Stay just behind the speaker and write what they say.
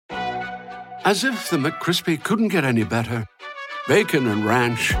As if the McCrispy couldn't get any better, Bacon and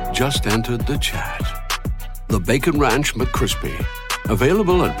Ranch just entered the chat. The Bacon Ranch McCrispy,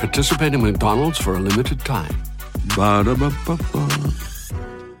 available at participating McDonald's for a limited time. Ba-da-ba-ba-ba.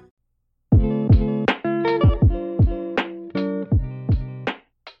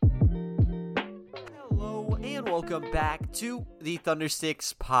 Hello and welcome back to the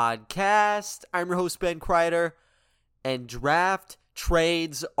Thundersticks podcast. I'm your host Ben Kreider, and draft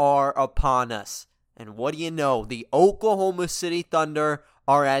trades are upon us. And what do you know? The Oklahoma City Thunder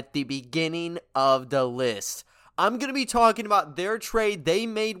are at the beginning of the list. I'm going to be talking about their trade they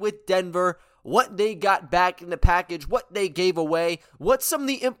made with Denver, what they got back in the package, what they gave away, what some of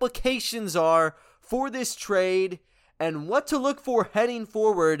the implications are for this trade, and what to look for heading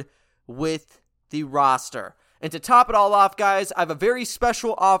forward with the roster. And to top it all off, guys, I have a very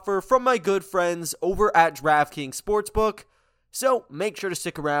special offer from my good friends over at DraftKings Sportsbook, so make sure to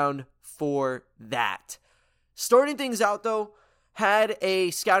stick around for that. Starting things out, though, had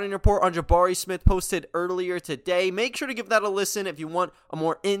a scouting report on Jabari Smith posted earlier today. Make sure to give that a listen if you want a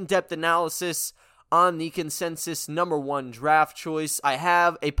more in-depth analysis on the consensus number one draft choice. I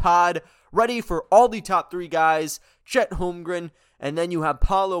have a pod ready for all the top three guys, Chet Holmgren, and then you have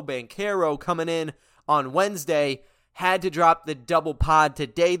Paolo Banchero coming in on Wednesday. Had to drop the double pod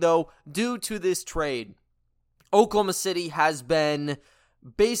today, though, due to this trade. Oklahoma City has been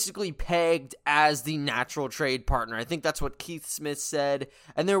basically pegged as the natural trade partner. I think that's what Keith Smith said.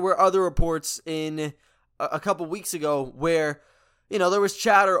 And there were other reports in a couple weeks ago where, there was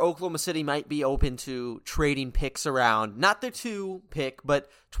chatter Oklahoma City might be open to trading picks around. Not the 2 pick, but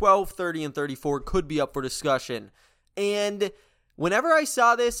 12, 30, and 34 could be up for discussion. And whenever I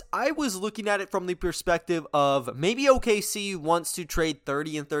saw this, I was looking at it from the perspective of maybe OKC wants to trade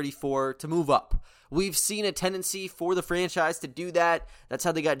 30 and 34 to move up. We've seen a tendency for the franchise to do that. That's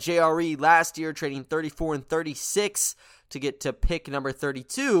how they got JRE last year, trading 34 and 36 to get to pick number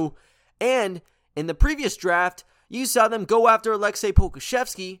 32. And in the previous draft, you saw them go after Aleksej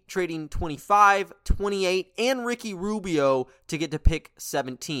Pokusevski, trading 25, 28, and Ricky Rubio to get to pick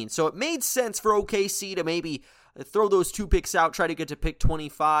 17. So it made sense for OKC to maybe throw those 2 picks out, try to get to pick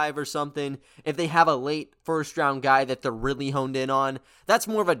 25 or something if they have a late first-round guy that they're really honed in on. That's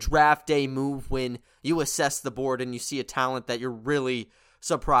more of a draft day move when you assess the board and you see a talent that you're really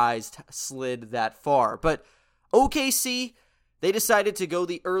surprised slid that far. But OKC, they decided to go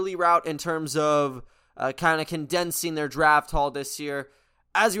the early route in terms of kind of condensing their draft haul this year.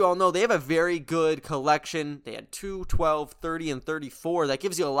 As you all know, they have a very good collection. They had 2, 12, 30, and 34. That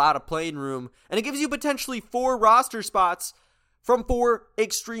gives you a lot of playing room, and it gives you potentially 4 roster spots from 4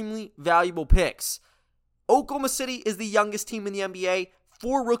 extremely valuable picks. Oklahoma City is the youngest team in the NBA.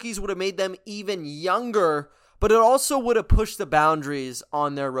 4 rookies would have made them even younger, but it also would have pushed the boundaries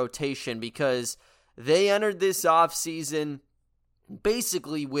on their rotation because they entered this offseason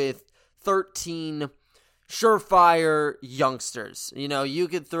basically with 13 surefire youngsters. You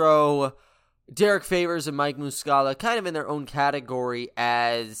could throw Derek Favors and Mike Muscala kind of in their own category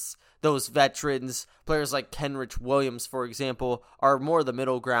as those veterans. Players like Kenrich Williams, for example, are more the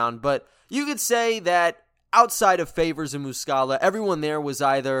middle ground. But you could say that outside of Favors and Muscala, everyone there was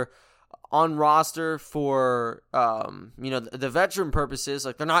either on roster for, the veteran purposes,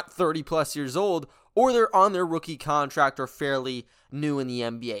 like they're not 30 plus years old, or they're on their rookie contract or fairly new in the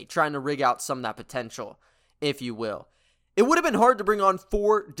NBA, trying to rig out some of that potential, if you will. It would have been hard to bring on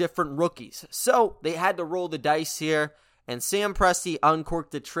 4 different rookies, so they had to roll the dice here, and Sam Presti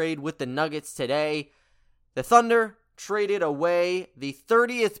uncorked the trade with the Nuggets today. The Thunder traded away the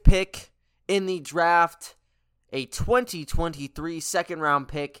 30th pick in the draft, a 2023 second-round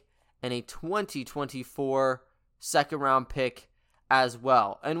pick, and a 2024 second-round pick as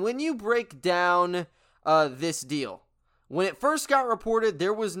well. And when you break down this deal, when it first got reported,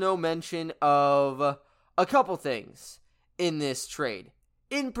 there was no mention of a couple things in this trade.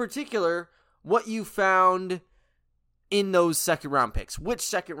 In particular, what you found in those second-round picks. Which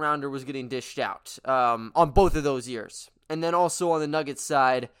second-rounder was getting dished out on both of those years. And then also on the Nuggets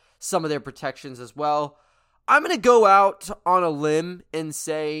side, some of their protections as well. I'm going to go out on a limb and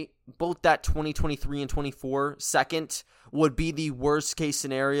say both that 2023 and 24 second would be the worst case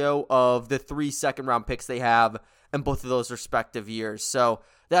scenario of the 3 second-round picks they have in both of those respective years. So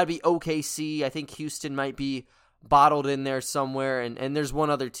that'd be OKC. I think Houston might be bottled in there somewhere. And there's one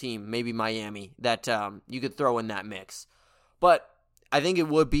other team, maybe Miami, that you could throw in that mix. But I think it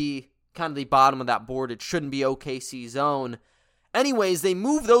would be kind of the bottom of that board. It shouldn't be OKC's own. Anyways, they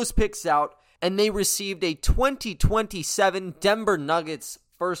moved those picks out, and they received a 2027 Denver Nuggets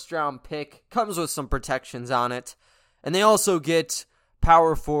first-round pick. Comes with some protections on it. And they also get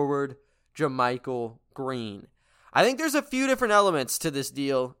power forward JaMychal Green. I think there's a few different elements to this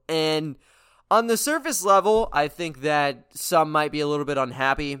deal, and on the surface level, I think that some might be a little bit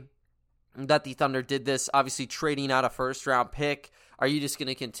unhappy that the Thunder did this, obviously trading out a first-round pick. Are you just going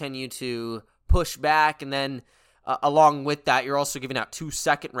to continue to push back? And then along with that, you're also giving out 2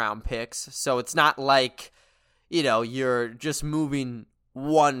 second-round picks. So it's not like, you're just moving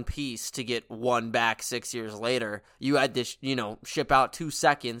one piece to get one back 6 years later. You had to, ship out 2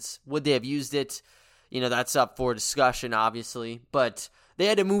 seconds. Would they have used it? That's up for discussion, obviously. But they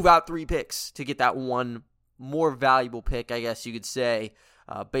had to move out 3 picks to get that one more valuable pick, I guess you could say,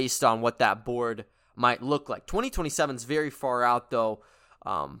 based on what that board might look like. 2027 is very far out, though,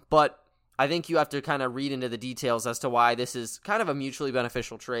 but I think you have to kind of read into the details as to why this is kind of a mutually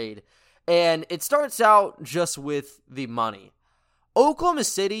beneficial trade. And it starts out just with the money. Oklahoma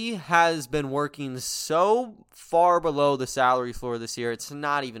City has been working so far below the salary floor this year, it's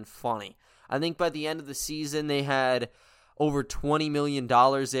not even funny. I think by the end of the season, they had over $20 million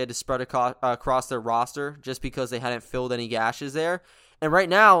they had to spread across their roster just because they hadn't filled any gashes there. And right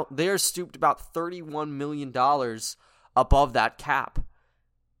now, they're stooped about $31 million above that cap.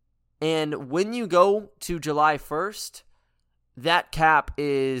 And when you go to July 1st, that cap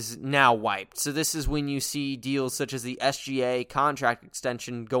is now wiped. So this is when you see deals such as the SGA contract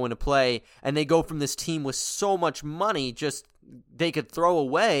extension go into play, and they go from this team with so much money just they could throw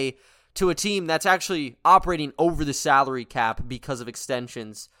away to a team that's actually operating over the salary cap because of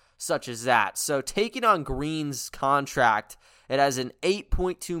extensions such as that. So taking on Green's contract, it has an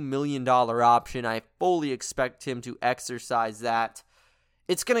 $8.2 million option. I fully expect him to exercise that.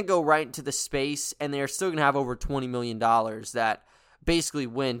 It's going to go right into the space, and they're still going to have over $20 million that basically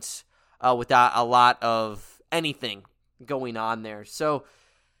went without a lot of anything going on there. So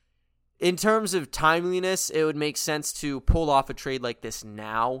in terms of timeliness, it would make sense to pull off a trade like this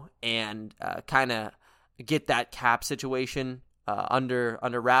now and kind of get that cap situation under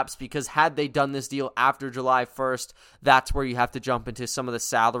wraps, because had they done this deal after July 1st, that's where you have to jump into some of the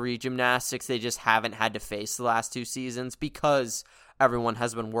salary gymnastics they just haven't had to face the last 2 seasons because everyone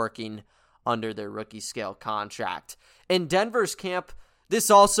has been working under their rookie scale contract. In Denver's camp, this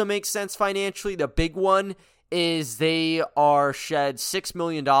also makes sense financially. The big one is they are shed $6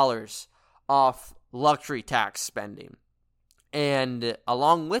 million off luxury tax spending. And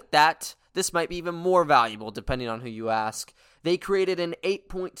along with that, this might be even more valuable depending on who you ask. They created an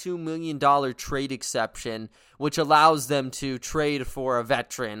 $8.2 million trade exception, which allows them to trade for a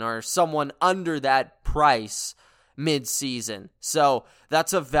veteran or someone under that price mid-season. So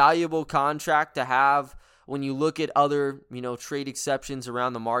that's a valuable contract to have when you look at other, trade exceptions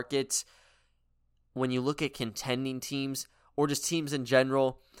around the market. When you look at contending teams or just teams in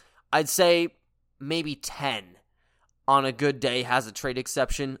general, I'd say maybe 10 on a good day has a trade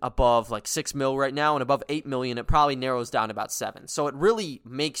exception above like $6 million right now, and above $8 million, it probably narrows down to about 7. So it really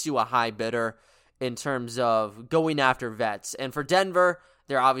makes you a high bidder in terms of going after vets. And for Denver,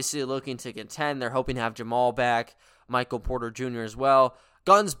 they're obviously looking to contend. They're hoping to have Jamal back, Michael Porter Jr. as well.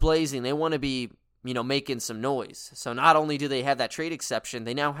 Guns blazing. They want to be, making some noise. So not only do they have that trade exception,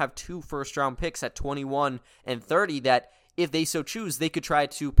 they now have 2 first-round picks at 21 and 30 that, if they so choose, they could try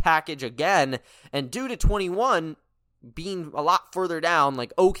to package again. And due to 21 being a lot further down,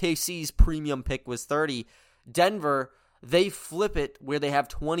 like OKC's premium pick was 30, Denver, they flip it where they have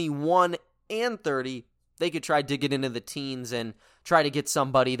 21 and 30. They could try digging into the teens and try to get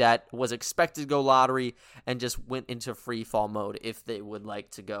somebody that was expected to go lottery and just went into free fall mode if they would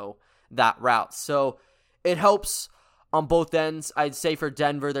like to go that route. So it helps on both ends. I'd say for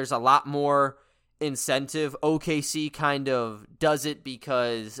Denver, there's a lot more incentive. OKC kind of does it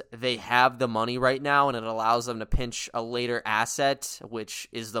because they have the money right now, and it allows them to pinch a later asset, which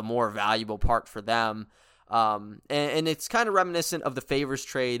is the more valuable part for them. And it's kind of reminiscent of the Favors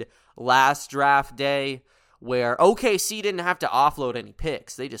trade last draft day, where OKC didn't have to offload any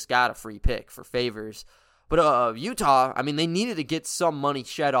picks. They just got a free pick for Favors. But Utah, they needed to get some money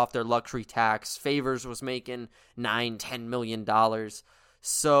shed off their luxury tax. Favors was making $9-10 million.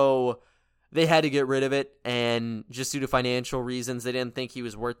 So they had to get rid of it, and just due to financial reasons, they didn't think he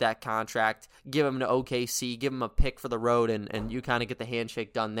was worth that contract. Give him to OKC, give him a pick for the road, and you kind of get the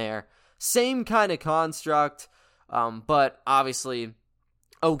handshake done there. Same kind of construct, but obviously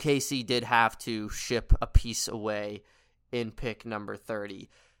OKC did have to ship a piece away in pick number 30.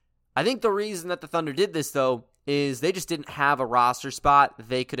 I think the reason that the Thunder did this, though, is they just didn't have a roster spot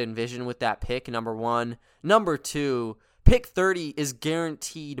they could envision with that pick, number 1. Number 2, pick 30 is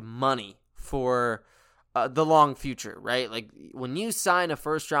guaranteed money for the long future, right? Like, when you sign a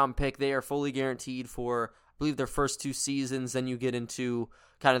first-round pick, they are fully guaranteed for, I believe, their first 2 seasons. Then you get into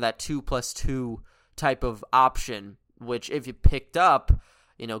kind of that 2+2 type of option, which if you picked up,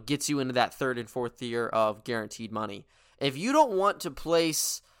 gets you into that third and fourth year of guaranteed money. If you don't want to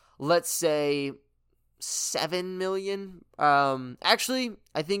place, let's say, $7 million, actually,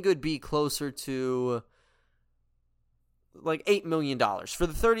 I think it would be closer to like $8 million. For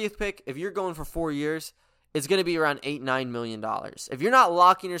the 30th pick, if you're going for 4 years, it's going to be around $8-9 million. If you're not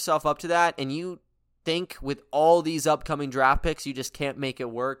locking yourself up to that and you think with all these upcoming draft picks you just can't make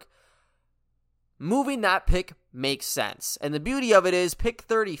it work, moving that pick makes sense. And the beauty of it is pick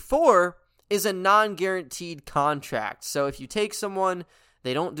 34 is a non-guaranteed contract. So if you take someone,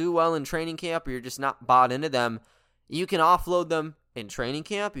 they don't do well in training camp, or you're just not bought into them, you can offload them in training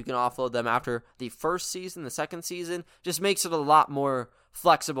camp. You can offload them after the first season, the second season. Just makes it a lot more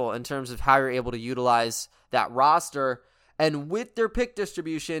flexible in terms of how you're able to utilize that roster. And with their pick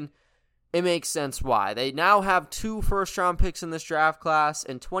distribution, it makes sense why. They now have 2 first-round picks in this draft class.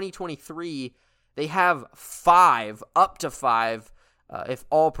 In 2023, they have 5, up to 5, if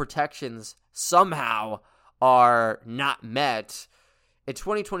all protections somehow are not met. In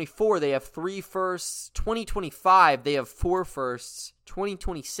 2024, they have 3 firsts. 2025, they have 4 firsts.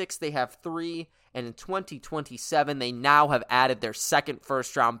 2026, they have 3. And in 2027, they now have added their second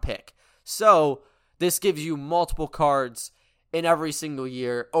first-round pick. So this gives you multiple cards in every single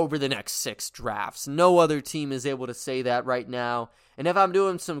year over the next 6 drafts. No other team is able to say that right now. And if I'm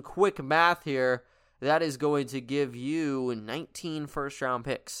doing some quick math here, that is going to give you 19 first-round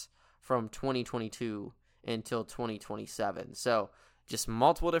picks from 2022 until 2027. So just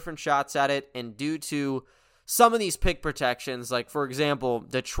multiple different shots at it. And due to some of these pick protections, like for example,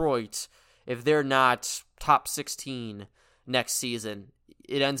 Detroit, if they're not top 16 next season,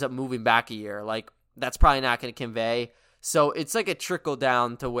 it ends up moving back a year. Like that's probably not going to convey. So it's like a trickle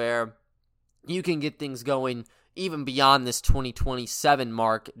down to where you can get things going even beyond this 2027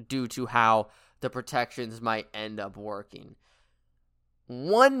 mark due to how the protections might end up working.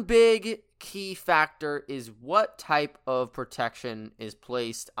 One big key factor is what type of protection is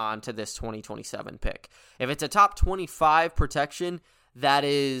placed onto this 2027 pick. If it's a top 25 protection, that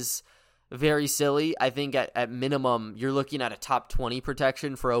is very silly. I think at minimum, you're looking at a top 20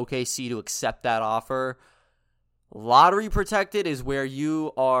 protection for OKC to accept that offer. Lottery protected is where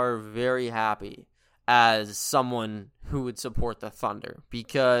you are very happy as someone who would support the Thunder,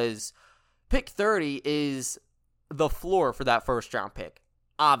 because pick 30 is the floor for that first round pick,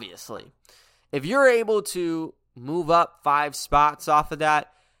 obviously. If you're able to move up 5 spots off of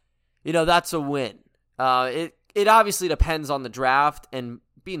that, that's a win. It obviously depends on the draft, and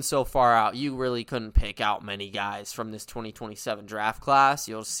being so far out, you really couldn't pick out many guys from this 2027 draft class.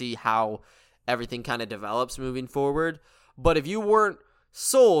 You'll see how everything kind of develops moving forward. But if you weren't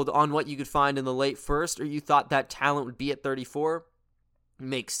sold on what you could find in the late first, or you thought that talent would be at 34, it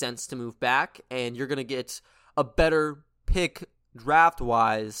makes sense to move back, and you're going to get a better pick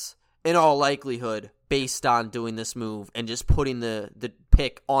draft-wise in all likelihood based on doing this move and just putting the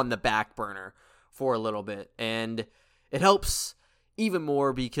pick on the back burner for a little bit. And it helps even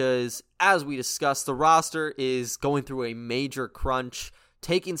more because, as we discussed, the roster is going through a major crunch.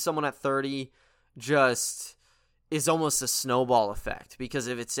 Taking someone at 30 just is almost a snowball effect, because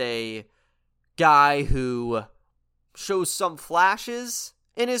if it's a guy who shows some flashes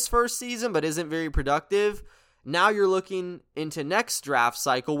in his first season but isn't very productive, now you're looking into next draft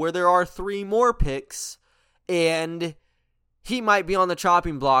cycle where there are 3 more picks, and he might be on the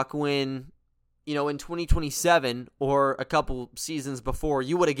chopping block when, in 2027 or a couple seasons before,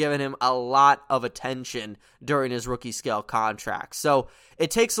 you would have given him a lot of attention during his rookie scale contract. So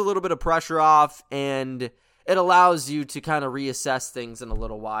it takes a little bit of pressure off, and it allows you to kind of reassess things in a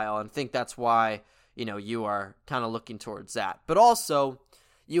little while, and think that's why, you are kind of looking towards that. But also,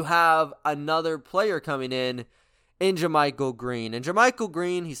 you have another player coming in JaMychal Green. And JaMychal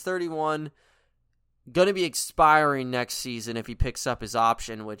Green, he's 31, going to be expiring next season if he picks up his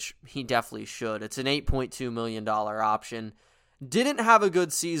option, which he definitely should. It's an $8.2 million option. Didn't have a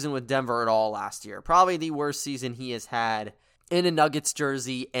good season with Denver at all last year. Probably the worst season he has had in a Nuggets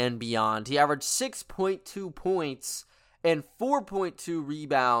jersey and beyond. He averaged 6.2 points and 4.2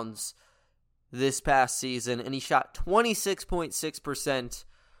 rebounds this past season, and he shot 26.6%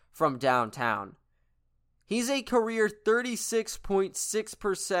 from downtown. He's a career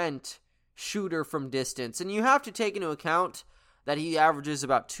 36.6% shooter from distance, and you have to take into account that he averages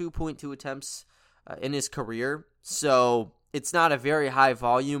about 2.2 attempts in his career, so it's not a very high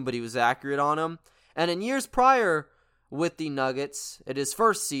volume, but he was accurate on them. And in years prior with the Nuggets, in his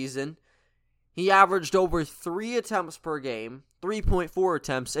first season, he averaged over 3 attempts per game, 3.4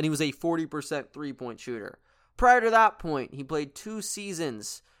 attempts, and he was a 40% three-point shooter. Prior to that point, he played 2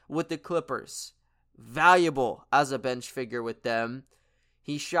 seasons with the Clippers. Valuable as a bench figure with them.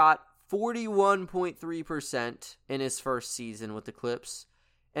 He shot 41.3% in his first season with the Clips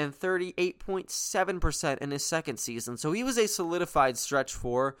and 38.7% in his second season. So he was a solidified stretch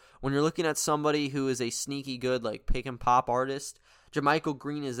 4. When you're looking at somebody who is a sneaky good like pick and pop artist, JaMychal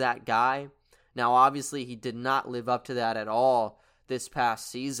Green is that guy. Now obviously he did not live up to that at all this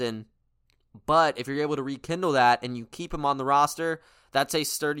past season, but if you're able to rekindle that and you keep him on the roster, that's a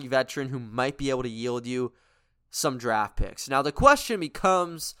sturdy veteran who might be able to yield you some draft picks. Now the question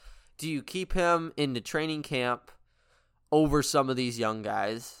becomes, do you keep him in the training camp over some of these young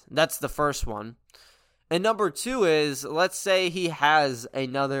guys? That's the first one. And number 2 is, let's say he has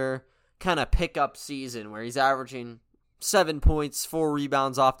another kind of pickup season where he's averaging 7 points, 4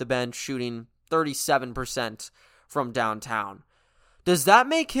 rebounds off the bench, shooting 37% from downtown. Does that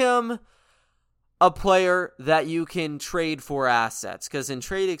make him a player that you can trade for assets? Because in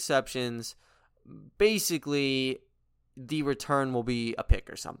trade exceptions, basically the return will be a pick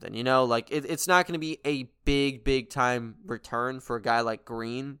or something, you know, like it's not going to be a big time return for a guy like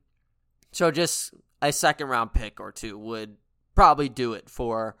Green. So just a second round pick or 2 would probably do it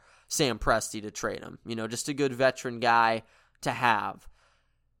for Sam Presti to trade him, you know, just a good veteran guy to have.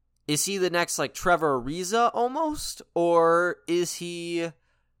 Is he the next like Trevor Ariza almost, or is he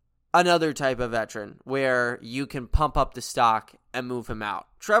another type of veteran where you can pump up the stock and move him out?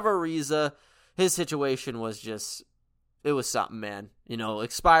 Trevor Ariza, his situation was just, it was something, man. You know,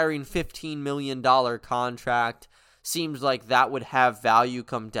 expiring $15 million contract seems like that would have value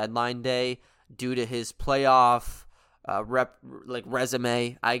come deadline day due to his playoff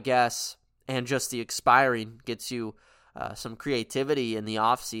resume, I guess, and just the expiring gets you some creativity in the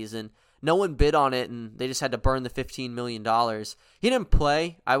offseason. No one bid on it, and they just had to burn the $15 million. He didn't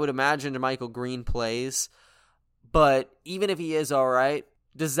play. I would imagine JaMychal Green plays, but even if he is all right,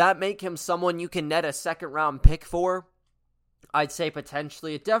 does that make him someone you can net a second-round pick for? I'd say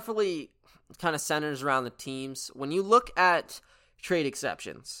potentially. It definitely kind of centers around the teams. When you look at trade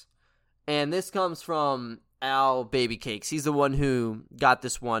exceptions, and this comes from Al Babycakes. He's the one who got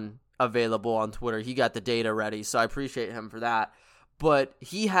this one available on Twitter. He got the data ready, so I appreciate him for that. But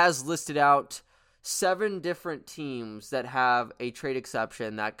he has listed out 7 different teams that have a trade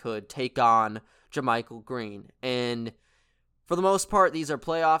exception that could take on JaMychal Green. And for the most part, these are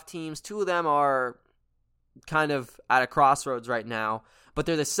playoff teams. 2 of them are kind of at a crossroads right now, but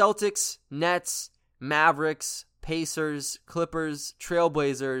they're the Celtics, Nets, Mavericks, Pacers, Clippers,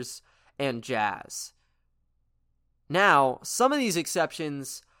 Trailblazers, and Jazz. Now, some of these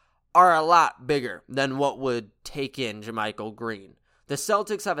exceptions are a lot bigger than what would take in JaMychal Green. The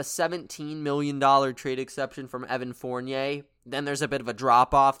Celtics have a $17 million trade exception from Evan Fournier. Then there's a bit of a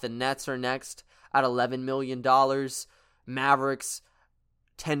drop-off. The Nets are next at $11 million. Mavericks,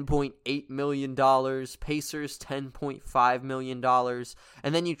 $10.8 million. Pacers, $10.5 million.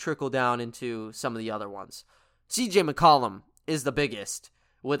 And then you trickle down into some of the other ones. CJ McCollum is the biggest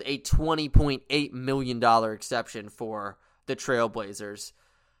with a $20.8 million exception for the Trailblazers.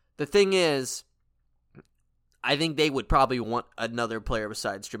 The thing is, I think they would probably want another player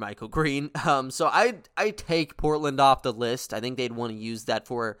besides JaMychal Green. So I take Portland off the list. I think they'd want to use that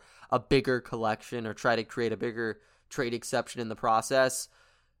for a bigger collection or try to create a bigger trade exception in the process.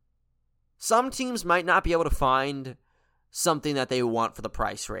 Some teams might not be able to find something that they want for the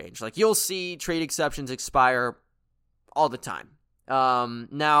price range. Like, you'll see trade exceptions expire all the time.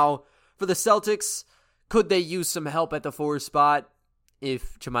 Now, for the Celtics, could they use some help at the 4 spot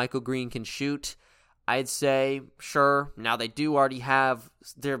if JaMychal Green can shoot? I'd say, sure. Now, they do already have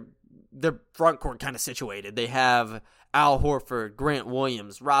their front court kind of situated. They have Al Horford, Grant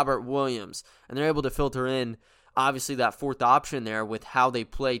Williams, Robert Williams, and they're able to filter in, obviously, that 4th option there with how they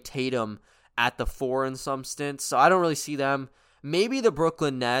play Tatum at the 4 in some stints. So I don't really see them. Maybe the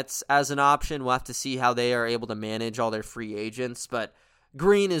Brooklyn Nets as an option. We'll have to see how they are able to manage all their free agents. But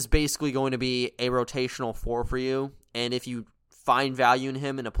Green is basically going to be a rotational 4 for you. And if you find value in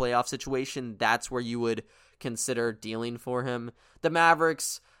him in a playoff situation, that's where you would consider dealing for him. The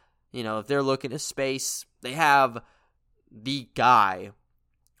Mavericks, if they're looking to space, they have the guy,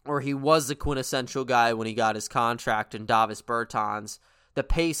 or he was the quintessential guy when he got his contract in Davis Bertans. The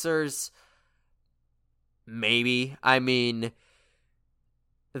Pacers, maybe. I mean,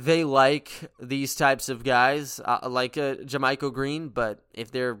 they like these types of guys, like JaMychal Green, but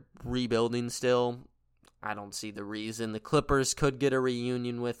if they're rebuilding still, I don't see the reason. The Clippers could get a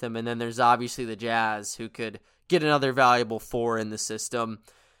reunion with him, and then there's obviously the Jazz, who could get another valuable 4 in the system.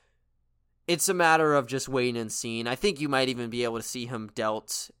 it's a matter of just waiting and seeing. I think you might even be able to see him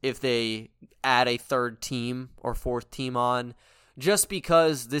dealt if they add a third team or fourth team on, just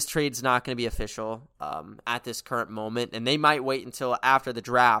because this trade's not going to be official at this current moment, and they might wait until after the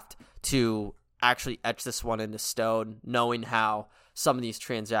draft to actually etch this one into stone, knowing how some of these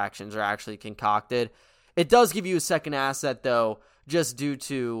transactions are actually concocted. It does give you a second asset, though, just due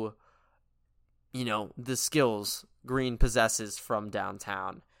to, the skills Green possesses from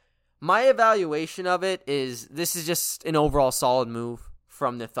downtown. My evaluation of it is this is just an overall solid move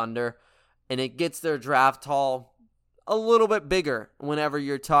from the Thunder, and it gets their draft haul a little bit bigger whenever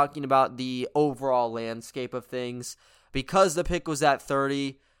you're talking about the overall landscape of things. Because the pick was at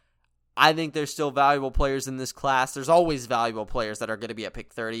 30, I think there's still valuable players in this class. There's always valuable players that are going to be at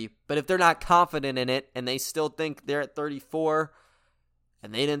pick 30, but if they're not confident in it and they still think they're at 34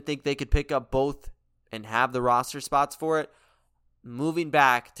 and they didn't think they could pick up both and have the roster spots for it, moving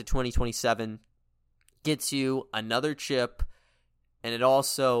back to 2027 gets you another chip, and it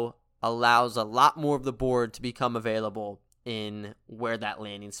also allows a lot more of the board to become available in where that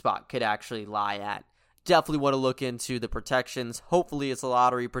landing spot could actually lie at. Definitely want to look into the protections. Hopefully it's a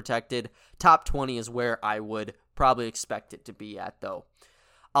lottery protected. Top 20 is where I would probably expect it to be at, though.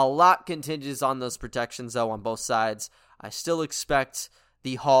 A lot contingents on those protections, though, on both sides. I still expect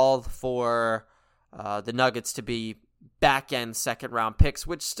the haul for the Nuggets to be back-end second-round picks,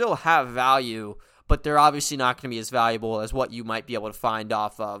 which still have value, but they're obviously not going to be as valuable as what you might be able to find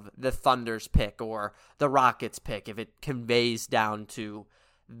off of the Thunder's pick or the Rockets' pick if it conveys down to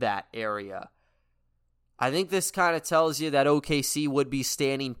that area. I think this kind of tells you that OKC would be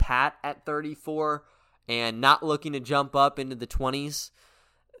standing pat at 34 and not looking to jump up into the 20s.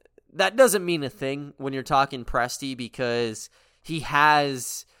 That doesn't mean a thing when you're talking Presti, because he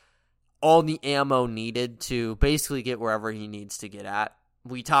has all the ammo needed to basically get wherever he needs to get at.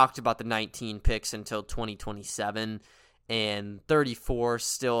 We talked about the 19 picks until 2027, and 34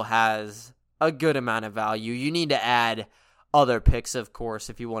 still has a good amount of value. You need to add other picks, of course,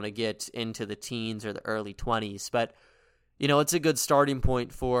 if you want to get into the teens or the early 20s. But, it's a good starting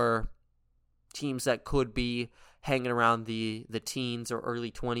point for teams that could be hanging around the teens or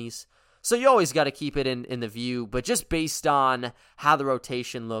early 20s. So you always got to keep it in the view. But just based on how the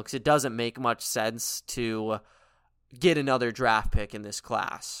rotation looks, it doesn't make much sense to get another draft pick in this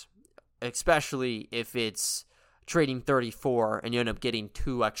class, especially if it's trading 34 and you end up getting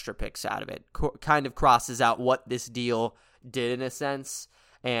 2 extra picks out of it. Kind of crosses out what this deal did in a sense.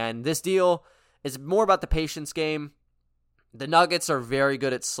 And this deal is more about the patience game. The Nuggets are very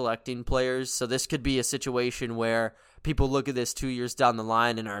good at selecting players, so this could be a situation where people look at this 2 years down the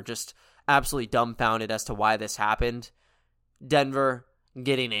line and are just absolutely dumbfounded as to why this happened. Denver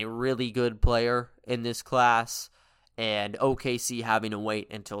getting a really good player in this class, and OKC having to wait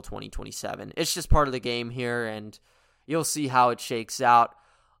until 2027. It's just part of the game here, and you'll see how it shakes out.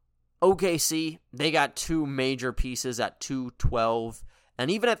 OKC, they got 2 major pieces at 212, and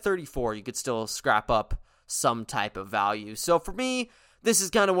even at 34, you could still scrap up some type of value. So for me, this is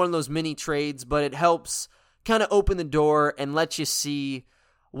kind of one of those mini trades, but it helps kind of open the door and let you see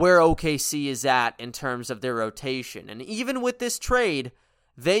where OKC is at in terms of their rotation. And even with this trade,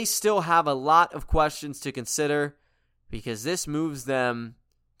 they still have a lot of questions to consider, because this moves them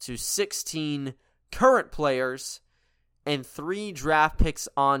to 16 current players and 3 draft picks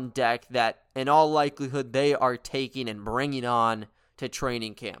on deck that, in all likelihood, they are taking and bringing on to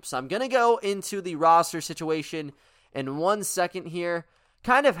training camp. So I'm going to go into the roster situation in 1 second here,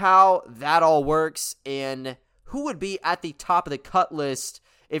 kind of how that all works and who would be at the top of the cut list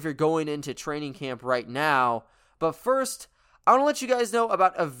if you're going into training camp right now. But first, I want to let you guys know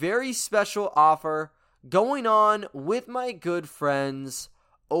about a very special offer going on with my good friends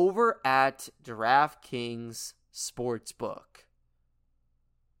over at DraftKings Sportsbook.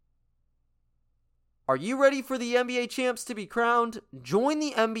 Are you ready for the NBA champs to be crowned? Join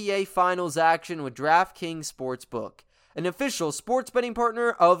the NBA Finals action with DraftKings Sportsbook, an official sports betting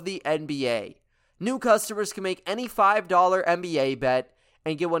partner of the NBA. New customers can make any $5 NBA bet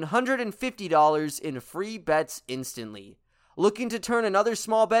and get $150 in free bets instantly. Looking to turn another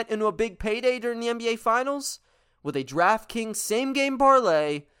small bet into a big payday during the NBA Finals? With a DraftKings same-game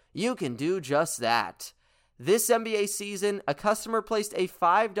parlay, you can do just that. This NBA season, a customer placed a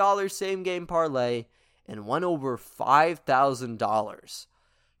 $5 same-game parlay and won over $5,000.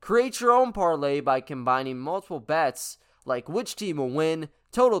 Create your own parlay by combining multiple bets like which team will win,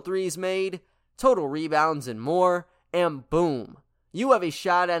 total threes made, total rebounds, and more, and boom, you have a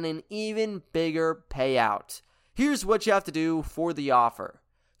shot at an even bigger payout. Here's what you have to do for the offer.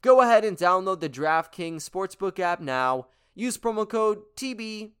 Go ahead and download the DraftKings Sportsbook app now Use promo code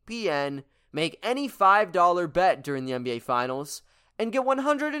TBPN, make any $5 bet during the NBA Finals, and get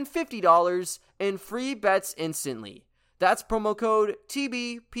 $150 in free bets instantly. That's promo code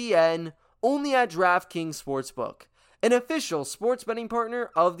TBPN, only at DraftKings Sportsbook, an official sports betting partner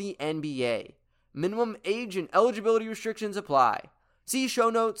of the NBA. Minimum age and eligibility restrictions apply. See show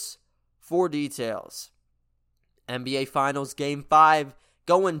notes for details. NBA Finals Game 5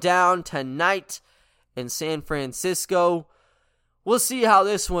 going down tonight in San Francisco. We'll see how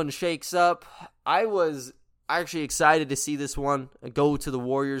this one shakes up. I was actually excited to see this one go to the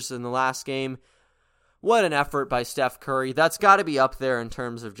Warriors in the last game. What an effort by Steph Curry. That's got to be up there in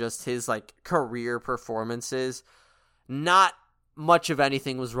terms of just his career performances. Not much of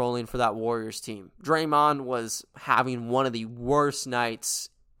anything was rolling for that Warriors team. Draymond was having one of the worst nights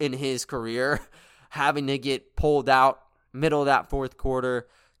in his career, having to get pulled out middle of that fourth quarter.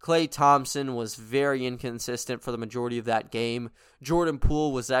 Klay Thompson was very inconsistent for the majority of that game. Jordan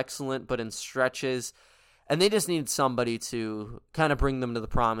Poole was excellent, but in stretches. And they just needed somebody to kind of bring them to the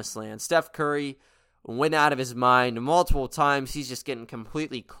promised land. Steph Curry went out of his mind multiple times. He's just getting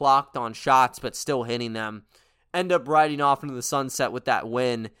completely clocked on shots, but still hitting them. End up riding off into the sunset with that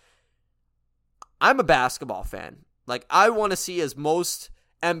win. I'm a basketball fan. I want to see as most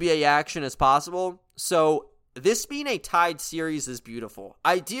NBA action as possible. So this being a tied series is beautiful.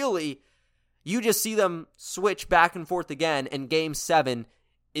 Ideally, you just see them switch back and forth again, and Game 7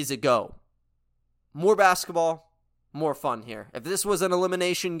 is a go. More basketball, more fun here. If this was an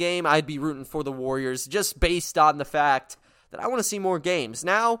elimination game, I'd be rooting for the Warriors just based on the fact that I want to see more games.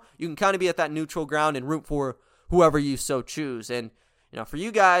 Now, you can kind of be at that neutral ground and root for whoever you so choose. And, for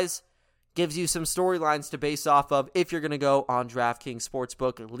you guys, gives you some storylines to base off of if you're going to go on DraftKings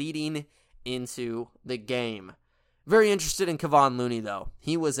Sportsbook leading into the game. Very interested in Kevon Looney, though.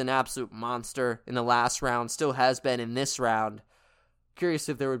 He was an absolute monster in the last round, still has been in this round. Curious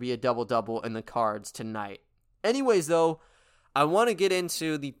if there would be a double-double in the cards tonight. Anyways, though, I want to get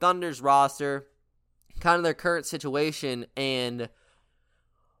into the Thunder's roster, kind of their current situation, and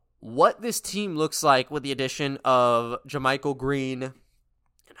what this team looks like with the addition of JaMychal Green and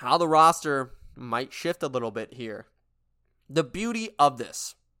how the roster might shift a little bit here. The beauty of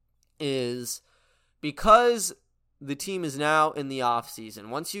this is because the team is now in the offseason,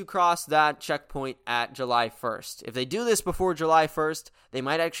 once you cross that checkpoint at July 1st, if they do this before July 1st, they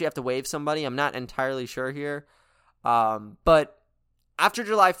might actually have to waive somebody. I'm not entirely sure here. But after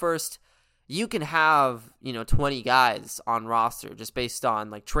July 1st, you can have, 20 guys on roster just based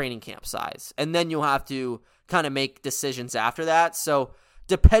on training camp size. And then you'll have to kind of make decisions after that. So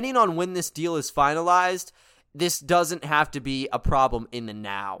depending on when this deal is finalized, this doesn't have to be a problem in the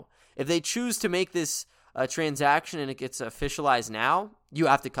now. If they choose to make this a transaction and it gets officialized now, you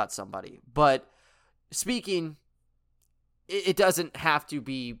have to cut somebody. But speaking, it doesn't have to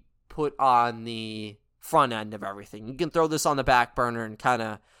be put on the front end of everything. You can throw this on the back burner and kind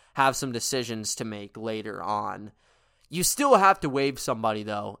of have some decisions to make later on. You still have to waive somebody,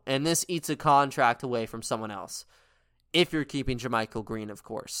 though, and this eats a contract away from someone else. If you're keeping JaMychal Green, of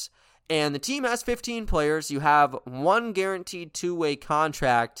course. And the team has 15 players. You have one guaranteed two-way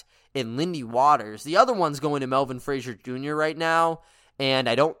contract in Lindy Waters. The other one's going to Melvin Frazier Jr. right now, and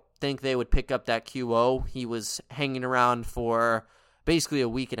I don't think they would pick up that QO. He was hanging around for basically a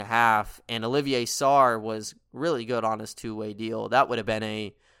week and a half, and Olivier Sarr was really good on his two-way deal. That would have been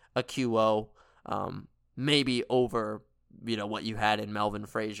a QO, maybe over what you had in Melvin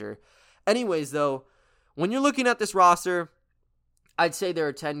Frazier. Anyways, though, when you're looking at this roster, I'd say there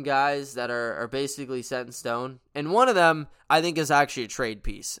are 10 guys that are basically set in stone. And one of them, I think, is actually a trade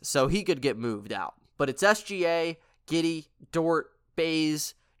piece. So he could get moved out. But it's SGA, Giddey, Dort,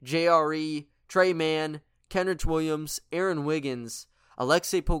 Baze, JRE, Trey Mann, Kenrich Williams, Aaron Wiggins,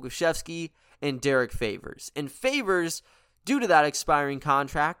 Alexei Pokusevski, and Derek Favors. And Favors, due to that expiring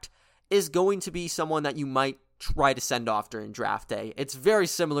contract, is going to be someone that you might try to send off during draft day. It's very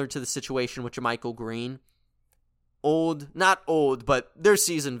similar to the situation with JaMychal Green. Not old, but they're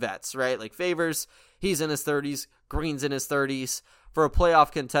seasoned vets, right? Favors, he's in his 30s, Green's in his 30s. For a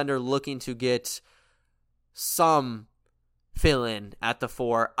playoff contender looking to get some fill-in at the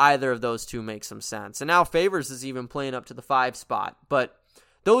 4, either of those two makes some sense. And now Favors is even playing up to the 5 spot. But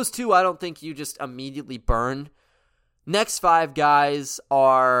those two, I don't think you just immediately burn. Next 5 guys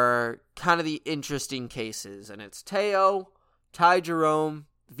are kind of the interesting cases, and it's Teo, Ty Jerome,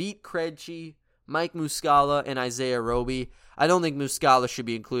 Vit Krejci, Mike Muscala, and Isaiah Roby. I don't think Muscala should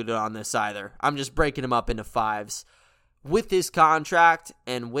be included on this either. I'm just breaking him up into 5s. With his contract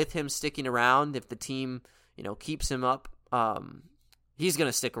and with him sticking around, if the team, keeps him up, he's going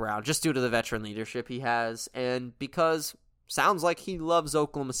to stick around just due to the veteran leadership he has, and because sounds like he loves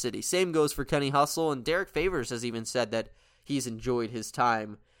Oklahoma City. Same goes for Kenny Hustle, and Derek Favors has even said that he's enjoyed his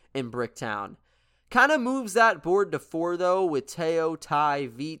time in Bricktown. Kind of moves that board to 4, though, with Teo, Ty,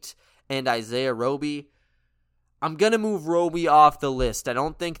 Veet, and Isaiah Roby. I'm going to move Roby off the list. I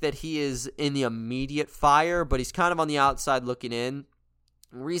don't think that he is in the immediate fire, but he's kind of on the outside looking in.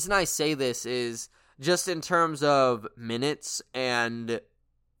 The reason I say this is just in terms of minutes and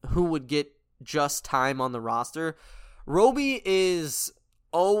who would get just time on the roster. Roby is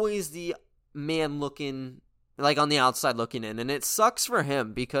always the man looking, like on the outside looking in, and it sucks for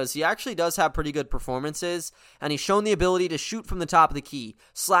him because he actually does have pretty good performances, and he's shown the ability to shoot from the top of the key,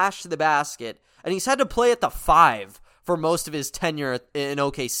 slash to the basket, and he's had to play at the 5 for most of his tenure in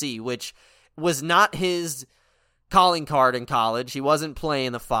OKC, which was not his calling card in college. He wasn't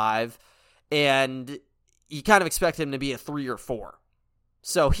playing the 5, and you kind of expected him to be a 3 or 4.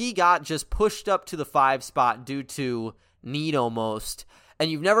 So he got just pushed up to the 5 spot due to need almost,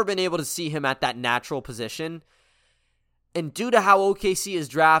 and you've never been able to see him at that natural position. And due to how OKC is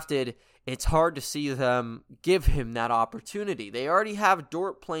drafted, it's hard to see them give him that opportunity. They already have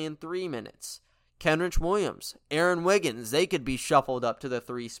Dort playing 3 minutes. Kenrich Williams, Aaron Wiggins, they could be shuffled up to the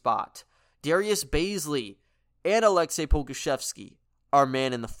 3 spot. Darius Baisley and Alexei Pokusevsky are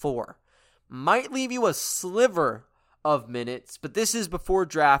man in the 4. Might leave you a sliver of minutes, but this is before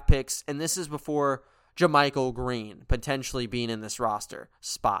draft picks, and this is before JaMychal Green potentially being in this roster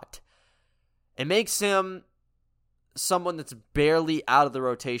spot. It makes him someone that's barely out of the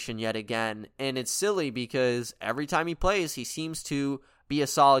rotation yet again, and it's silly because every time he plays, he seems to be a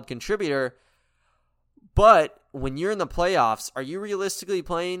solid contributor, but when you're in the playoffs, are you realistically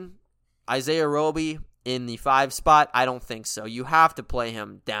playing Isaiah Roby in the 5 spot? I don't think so. You have to play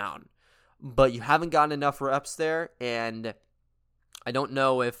him down, but you haven't gotten enough reps there, and I don't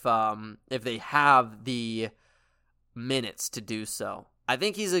know if they have the minutes to do so. I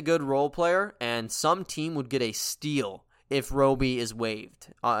think he's a good role player, and some team would get a steal if Roby is waived.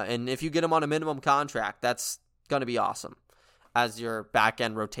 And if you get him on a minimum contract, that's going to be awesome as your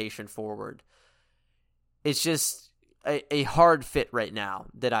back-end rotation forward. It's just a hard fit right now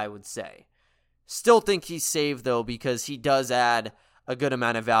that I would say. Still think he's saved, though, because he does add a good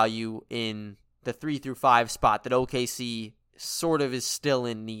amount of value in the 3 through 5 spot that OKC sort of is still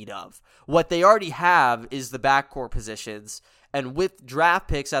in need of. What they already have is the backcourt positions, and with draft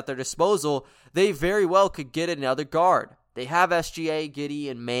picks at their disposal, they very well could get another guard. They have SGA,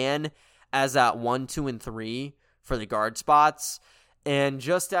 Giddey, and Mann as that 1, 2, and 3 for the guard spots. And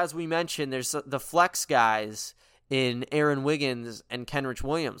just as we mentioned, there's the flex guys in Aaron Wiggins and Kenrich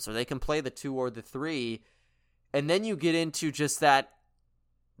Williams, so they can play the 2 or the 3. And then you get into just that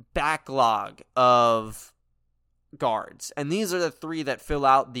backlog of guards. And these are the 3 that fill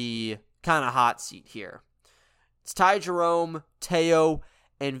out the kind of hot seat here. It's Ty Jerome, Teo,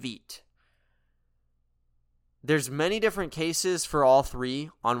 and Veet. There's many different cases for all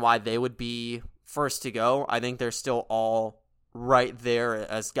 3 on why they would be first to go. I think they're still all right there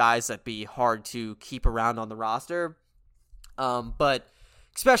as guys that be hard to keep around on the roster. But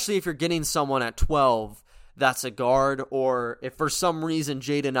especially if you're getting someone at 12 that's a guard, or if for some reason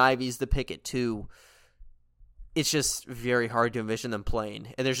Jaden Ivey's the pick at 2, it's just very hard to envision them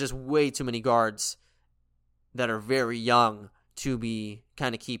playing. And there's just way too many guards that are very young to be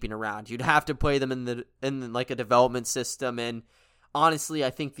kind of keeping around. You'd have to play them in like a development system, and honestly, I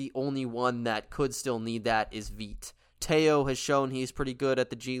think the only one that could still need that is Veet. Teo has shown he's pretty good at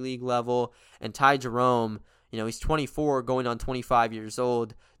the G League level, and Ty Jerome, he's 24 going on 25 years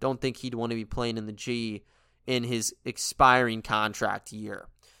old. Don't think he'd want to be playing in the G in his expiring contract year.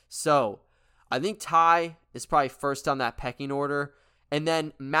 So I think Ty is probably first on that pecking order. And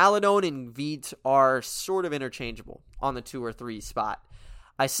then Maladone and Veet are sort of interchangeable on the 2 or 3 spot.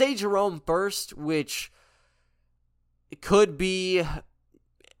 I say Jerome first, which could be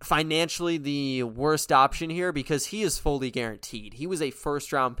financially the worst option here because he is fully guaranteed. He was a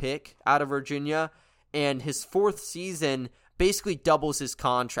first-round pick out of Virginia, and his 4th season basically doubles his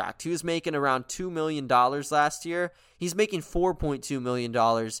contract. He was making around $2 million last year. He's making $4.2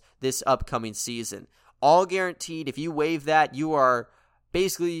 million this upcoming season. All guaranteed. If you waive that, you are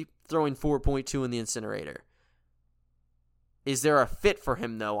basically throwing 4.2 in the incinerator. Is there a fit for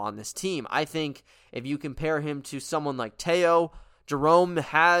him, though, on this team? I think if you compare him to someone like Teo, Jerome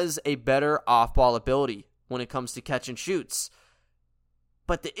has a better off-ball ability when it comes to catch and shoots.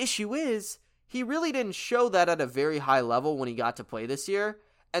 But the issue is, he really didn't show that at a very high level when he got to play this year,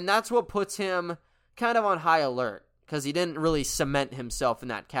 and that's what puts him kind of on high alert, because he didn't really cement himself in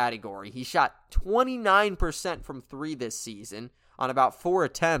that category. He shot 29% from 3 this season on about 4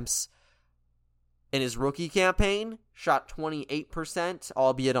 attempts in his rookie campaign, shot 28%,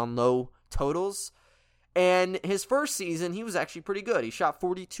 albeit on low totals. And his first season, he was actually pretty good. He shot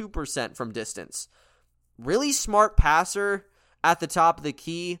 42% from distance. Really smart passer at the top of the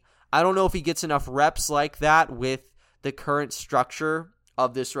key. I don't know if he gets enough reps like that with the current structure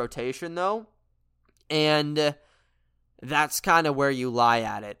of this rotation, though. And that's kind of where you lie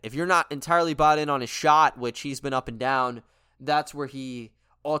at it. If you're not entirely bought in on his shot, which he's been up and down, that's where he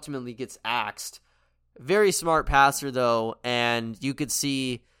ultimately gets axed. Very smart passer, though, and you could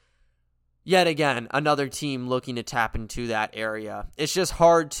see, yet again, another team looking to tap into that area. It's just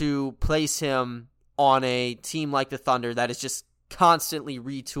hard to place him on a team like the Thunder that is just constantly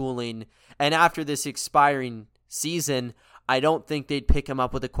retooling, and after this expiring season, I don't think they'd pick him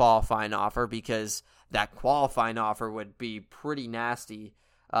up with a qualifying offer, because that qualifying offer would be pretty nasty.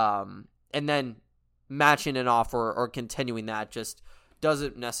 And then matching an offer or continuing that just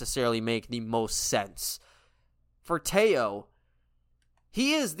doesn't necessarily make the most sense. For Teo,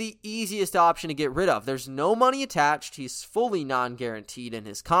 he is the easiest option to get rid of. There's no money attached. He's fully non-guaranteed in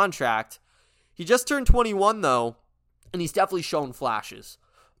his contract. He just turned 21, though, and he's definitely shown flashes.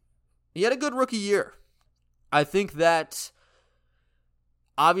 He had a good rookie year. I think that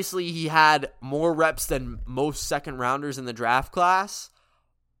obviously he had more reps than most second rounders in the draft class,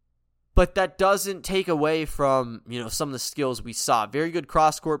 but that doesn't take away from, some of the skills we saw. Very good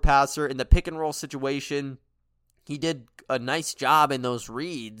cross-court passer in the pick and roll situation. He did a nice job in those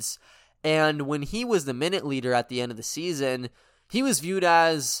reads, and when he was the minute leader at the end of the season, he was viewed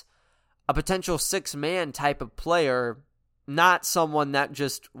as a potential six-man type of player, not someone that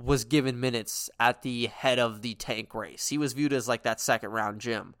just was given minutes at the head of the tank race. He was viewed as like that second-round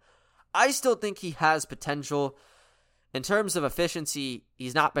gem. I still think he has potential. In terms of efficiency,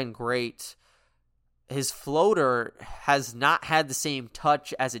 he's not been great. His floater has not had the same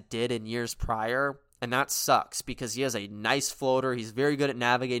touch as it did in years prior, and that sucks because he has a nice floater. He's very good at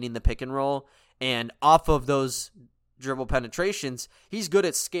navigating the pick and roll, and off of those dribble penetrations, he's good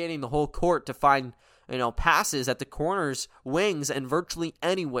at scanning the whole court to find passes at the corners, wings, and virtually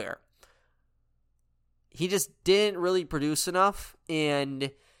anywhere. He just didn't really produce enough,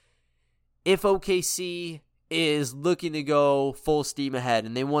 and if OKC is looking to go full steam ahead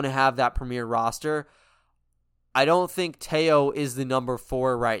and they want to have that premier roster, I don't think Teo is the number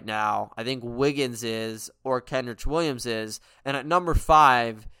 4 right now. I think Wiggins is, or Kendrick Williams is, and at number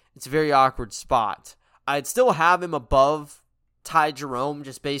 5, it's a very awkward spot. I'd still have him above Ty Jerome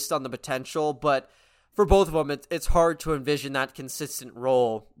just based on the potential, but for both of them, it's hard to envision that consistent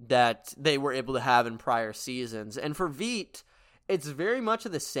role that they were able to have in prior seasons. And for Veit, it's very much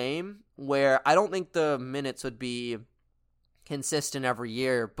of the same, where I don't think the minutes would be consistent every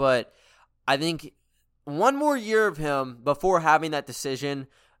year, but I think one more year of him before having that decision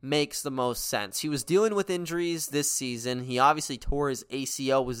makes the most sense. He was dealing with injuries this season. He obviously tore his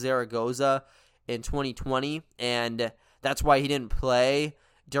ACL with Zaragoza in 2020, and that's why he didn't play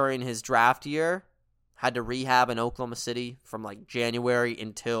during his draft year. Had to rehab in Oklahoma City from like January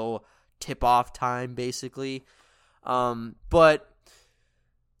until tip-off time, basically. But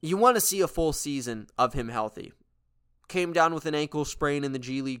you want to see a full season of him healthy. Came down with an ankle sprain in the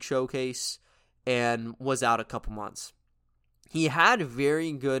G League showcase and was out a couple months. He had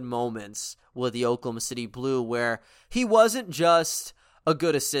very good moments with the Oklahoma City Blue where he wasn't just a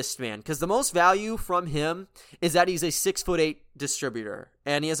good assist man, because the most value from him is that he's a 6'8" distributor,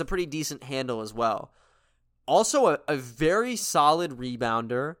 and he has a pretty decent handle as well. Also a very solid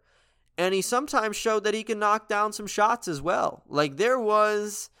rebounder, and he sometimes showed that he can knock down some shots as well. Like, there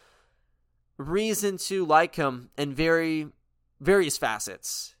was reason to like him in various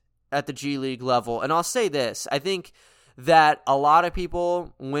facets at the G League level. And I'll say this, I think that a lot of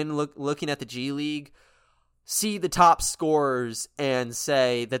people, when looking at the G League, see the top scorers and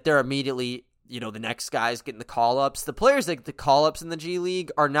say that they're immediately, the next guys getting the call-ups. The players that get the call-ups in the G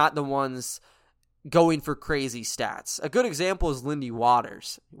League are not the ones going for crazy stats. A good example is Lindy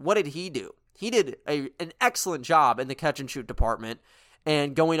Waters. What did he do? He did an excellent job in the catch-and-shoot department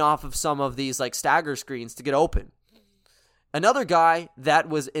and going off of some of these like stagger screens to get open. Another guy that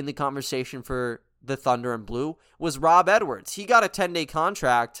was in the conversation for the Thunder and Blue was Rob Edwards. He got a 10-day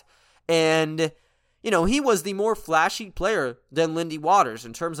contract, and he was the more flashy player than Lindy Waters.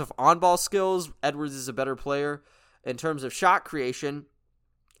 In terms of on-ball skills, Edwards is a better player. In terms of shot creation,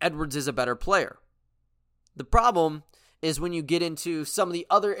 Edwards is a better player. The problem is when you get into some of the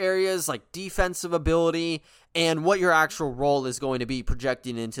other areas like defensive ability and what your actual role is going to be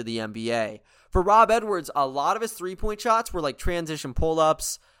projecting into the NBA. For Rob Edwards, a lot of his three-point shots were like transition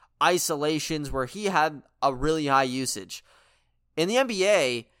pull-ups, isolations where he had a really high usage. In the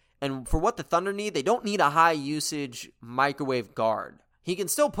NBA, and for what the Thunder need, they don't need a high-usage microwave guard. He can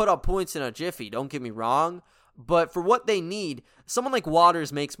still put up points in a jiffy, don't get me wrong, but for what they need, someone like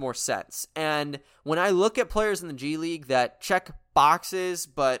Waters makes more sense. And when I look at players in the G League that check boxes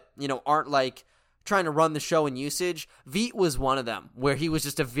but, aren't like trying to run the show in usage, Veit was one of them, where he was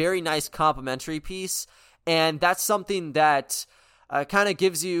just a very nice complementary piece. And that's something that kind of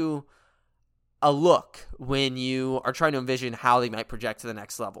gives you a look when you are trying to envision how they might project to the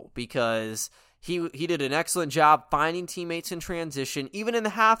next level, because he did an excellent job finding teammates in transition. Even in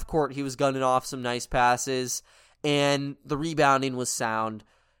the half court, he was gunning off some nice passes, and the rebounding was sound,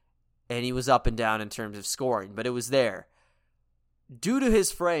 and he was up and down in terms of scoring, but it was there. Due to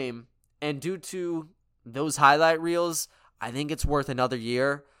his frame and due to those highlight reels, I think it's worth another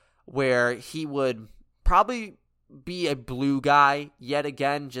year where he would probably be a blue guy yet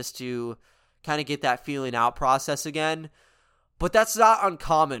again, just to kind of get that feeling out process again. But that's not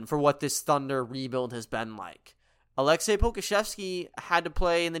uncommon for what this Thunder rebuild has been like. Aleksej Pokusevski had to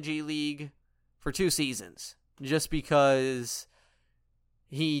play in the G League for 2 seasons just because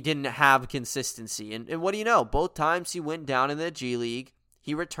he didn't have consistency. And what do you know? Both times he went down in the G League,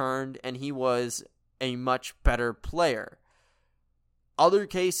 he returned, and he was a much better player. Other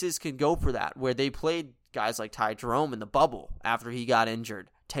cases can go for that, where they played guys like Ty Jerome in the bubble after he got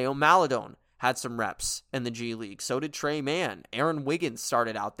injured. Teo Maledon had some reps in the G League. So did Trey Mann. Aaron Wiggins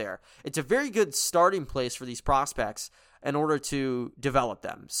started out there. It's a very good starting place for these prospects in order to develop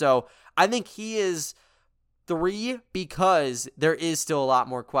them. So I think he is 3 because there is still a lot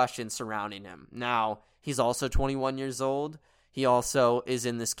more questions surrounding him. Now, he's also 21 years old. He also is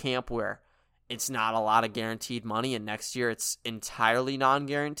in this camp where it's not a lot of guaranteed money, and next year it's entirely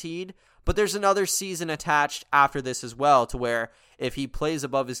non-guaranteed. But there's another season attached after this as well, to where if he plays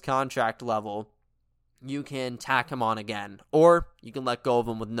above his contract level, you can tack him on again, or you can let go of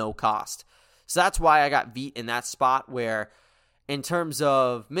him with no cost. So that's why I got Veit in that spot, where in terms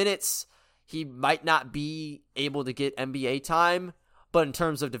of minutes, he might not be able to get NBA time, but in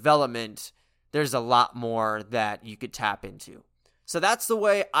terms of development, there's a lot more that you could tap into. So that's the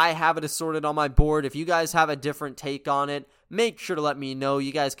way I have it assorted on my board. If you guys have a different take on it, make sure to let me know.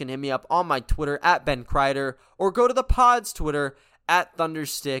 You guys can hit me up on my Twitter at Ben Kreider, or go to the pod's Twitter at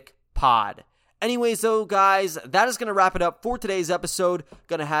ThunderstickPod. Anyways, though, guys, that is going to wrap it up for today's episode.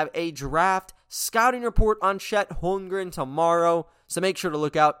 Going to have a draft scouting report on Chet Holmgren tomorrow, so make sure to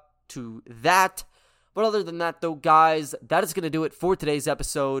look out to that. But other than that, though, guys, that is going to do it for today's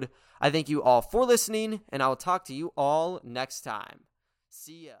episode. I thank you all for listening, and I will talk to you all next time.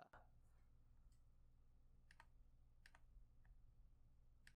 See ya.